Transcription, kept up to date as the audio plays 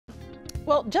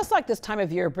Well, just like this time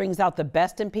of year brings out the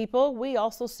best in people, we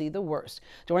also see the worst.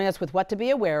 Joining us with what to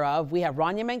be aware of, we have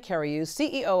Rania Mankarious,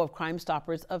 CEO of Crime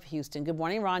Stoppers of Houston. Good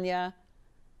morning, Rania.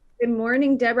 Good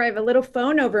morning, Deborah. I have a little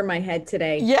phone over my head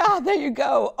today. Yeah, there you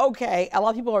go. Okay, a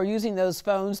lot of people are using those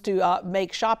phones to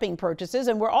make shopping purchases,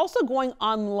 and we're also going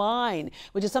online,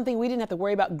 which is something we didn't have to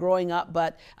worry about growing up,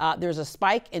 but there's a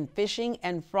spike in phishing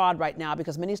and fraud right now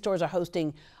because many stores are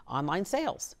hosting online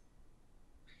sales.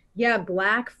 Yeah,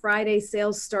 Black Friday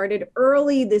sales started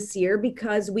early this year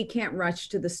because we can't rush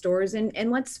to the stores.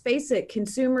 And let's face it,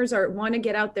 consumers want to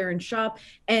get out there and shop,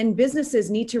 and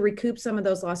businesses need to recoup some of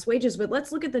those lost wages. But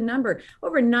let's look at the number.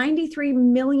 Over 93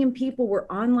 million people were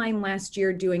online last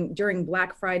year during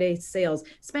Black Friday sales,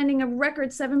 spending a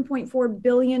record $7.4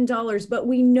 billion. But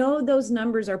we know those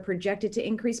numbers are projected to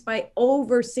increase by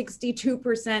over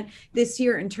 62% this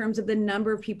year in terms of the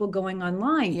number of people going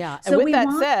online. Yeah, and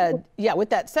with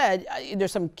that said,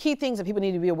 there's some key things that people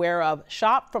need to be aware of.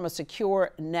 Shop from a secure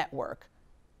network.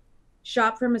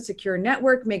 Shop from a secure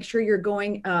network. Make sure you're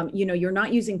going, you're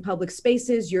not using public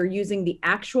spaces. You're using the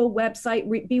actual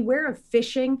website. Beware of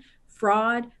phishing,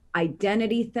 fraud,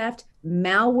 identity theft,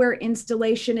 malware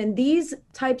installation. And these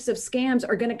types of scams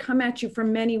are going to come at you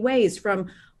from many ways, from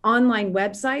online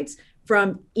websites,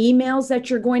 from emails that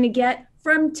you're going to get,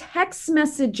 from text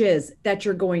messages that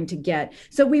you're going to get.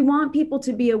 So we want people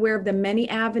to be aware of the many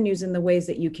avenues and the ways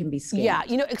that you can be scammed. Yeah,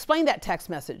 explain that text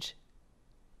message.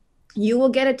 You will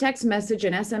get a text message,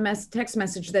 an SMS text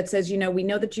message that says, we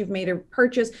know that you've made a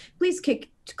purchase. Please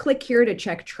click here to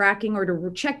check tracking or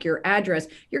to check your address.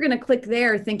 You're going to click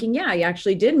there thinking, yeah, I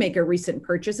actually did make a recent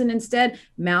purchase. And instead,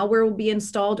 malware will be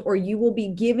installed, or you will be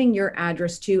giving your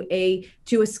address to a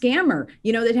scammer,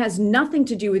 that has nothing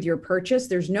to do with your purchase.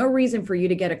 There's no reason for you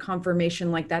to get a confirmation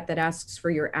like that asks for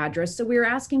your address. So we're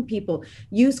asking people,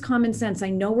 use common sense. I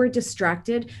know we're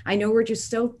distracted. I know we're just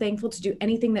so thankful to do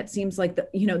anything that seems like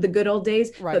the good old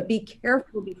days, right. But be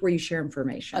careful before you share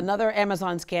information. Another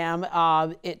Amazon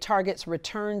scam, it targets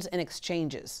returns and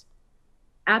exchanges.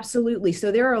 Absolutely.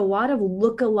 So there are a lot of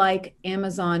look-alike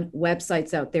Amazon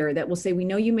websites out there that will say, we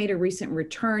know you made a recent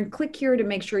return. Click here to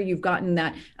make sure you've gotten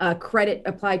that credit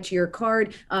applied to your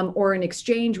card or an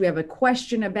exchange. We have a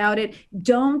question about it.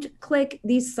 Don't click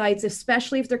these sites,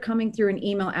 especially if they're coming through an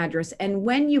email address. And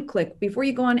when you click, before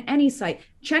you go on any site,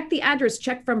 check the address,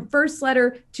 check from first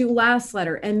letter to last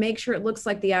letter, and make sure it looks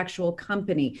like the actual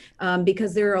company,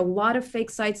 because there are a lot of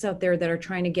fake sites out there that are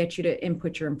trying to get you to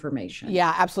input your information.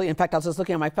 Yeah, absolutely. In fact, I was just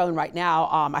looking on my phone right now.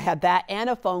 I had that and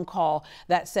a phone call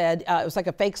that said, it was like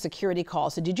a fake security call.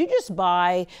 So did you just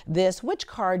buy this? Which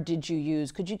card did you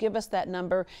use? Could you give us that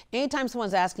number? Anytime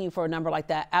someone's asking you for a number like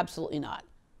that, absolutely not.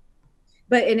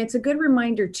 And it's a good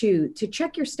reminder too, to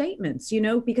check your statements,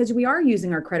 because we are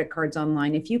using our credit cards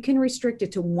online. If you can restrict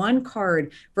it to one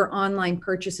card for online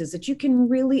purchases that you can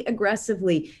really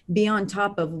aggressively be on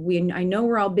top of. I know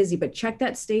we're all busy, but check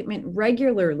that statement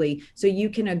regularly so you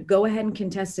can go ahead and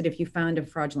contest it if you found a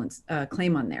fraudulent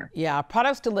claim on there. Yeah,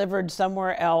 products delivered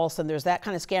somewhere else, and there's that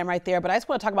kind of scam right there. But I just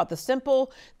want to talk about the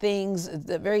simple things,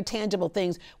 the very tangible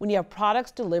things, when you have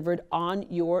products delivered on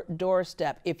your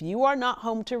doorstep. If you are not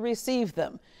home to receive them,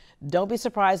 don't be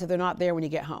surprised if they're not there when you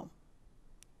get home.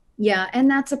 Yeah, and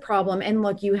that's a problem. And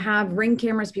look, you have Ring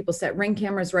cameras. People set Ring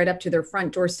cameras right up to their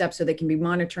front doorstep so they can be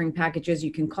monitoring packages.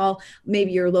 You can call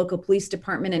maybe your local police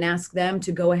department and ask them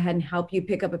to go ahead and help you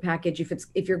pick up a package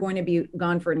if you're going to be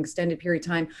gone for an extended period of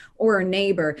time, or a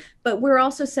neighbor. But we're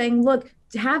also saying, look,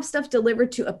 to have stuff delivered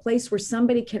to a place where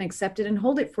somebody can accept it and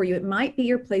hold it for you. It might be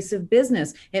your place of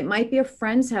business. It might be a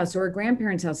friend's house or a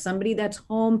grandparent's house, somebody that's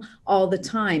home all the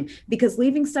time. Because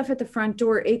leaving stuff at the front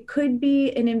door, it could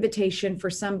be an invitation for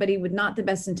somebody with not the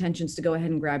best intentions to go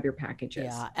ahead and grab your packages.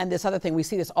 Yeah, and this other thing, we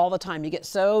see this all the time. You get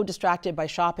so distracted by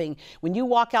shopping. When you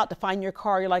walk out to find your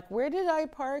car, you're like, where did I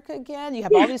park again? You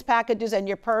have all these packages and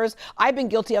your purse. I've been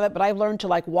guilty of it, but I've learned to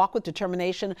walk with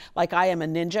determination, like I am a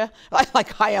ninja,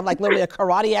 like I am literally a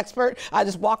karate expert. I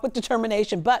just walk with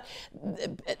determination. But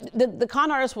the con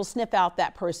artist will sniff out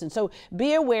that person. So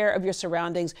be aware of your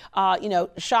surroundings.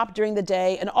 Shop during the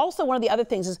day. And also, one of the other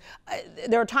things is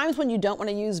there are times when you don't want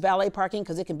to use valet parking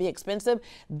because it can be expensive.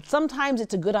 Sometimes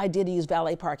it's a good idea to use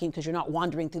valet parking because you're not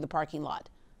wandering through the parking lot.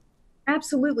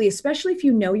 Absolutely, especially if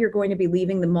you know you're going to be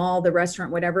leaving the mall, the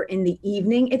restaurant, whatever, in the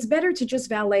evening. It's better to just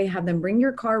valet, have them bring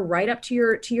your car right up to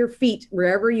your feet,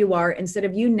 wherever you are, instead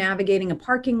of you navigating a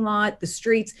parking lot, the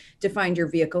streets to find your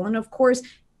vehicle. And of course,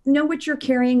 know what you're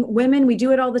carrying. Women, we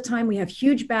do it all the time. We have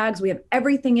huge bags. We have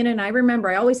everything in it. And I remember,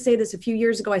 I always say this, a few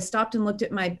years ago, I stopped and looked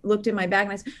in my bag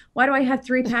and I said, why do I have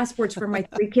 3 passports for my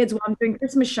 3 kids while I'm doing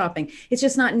Christmas shopping? It's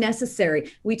just not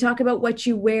necessary. We talk about what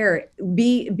you wear.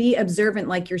 Be observant,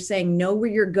 like you're saying. Know where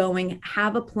you're going.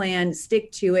 Have a plan.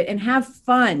 Stick to it and have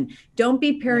fun. Don't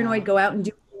be paranoid. Yeah. Go out and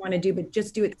do want to do, but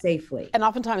just do it safely. And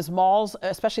oftentimes malls,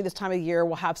 especially this time of year,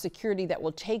 will have security that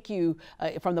will take you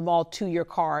from the mall to your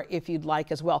car if you'd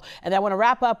like as well. And I want to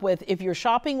wrap up with, if you're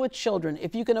shopping with children,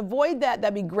 if you can avoid that,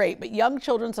 that'd be great. But young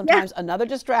children, sometimes another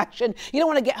distraction. You don't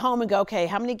want to get home and go, okay,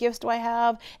 how many gifts do I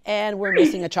have? And we're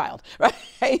missing a child,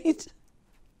 right?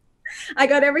 I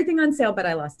got everything on sale, but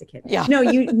I lost a kid. Yeah. No,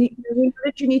 you know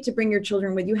that you need to bring your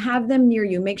children with you. Have them near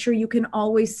you. Make sure you can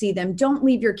always see them. Don't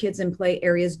leave your kids in play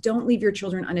areas. Don't leave your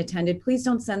children unattended. Please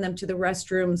don't send them to the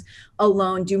restrooms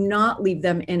alone. Do not leave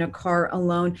them in a car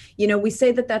alone. You know, we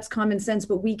say that that's common sense,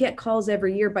 but we get calls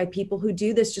every year by people who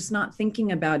do this, just not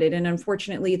thinking about it. And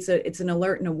unfortunately, it's an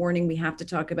alert and a warning we have to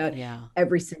talk about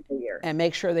every single year. And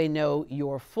make sure they know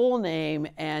your full name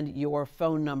and your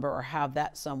phone number, or have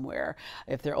that somewhere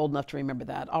if they're old enough to remember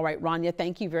that. All right, Rania,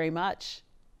 thank you very much.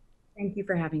 Thank you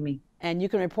for having me. And you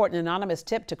can report an anonymous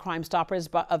tip to Crime Stoppers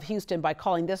of Houston by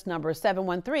calling this number,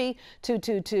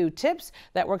 713-222-TIPS.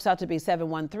 That works out to be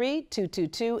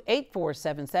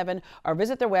 713-222-8477, or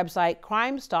visit their website,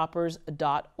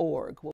 crimestoppers.org.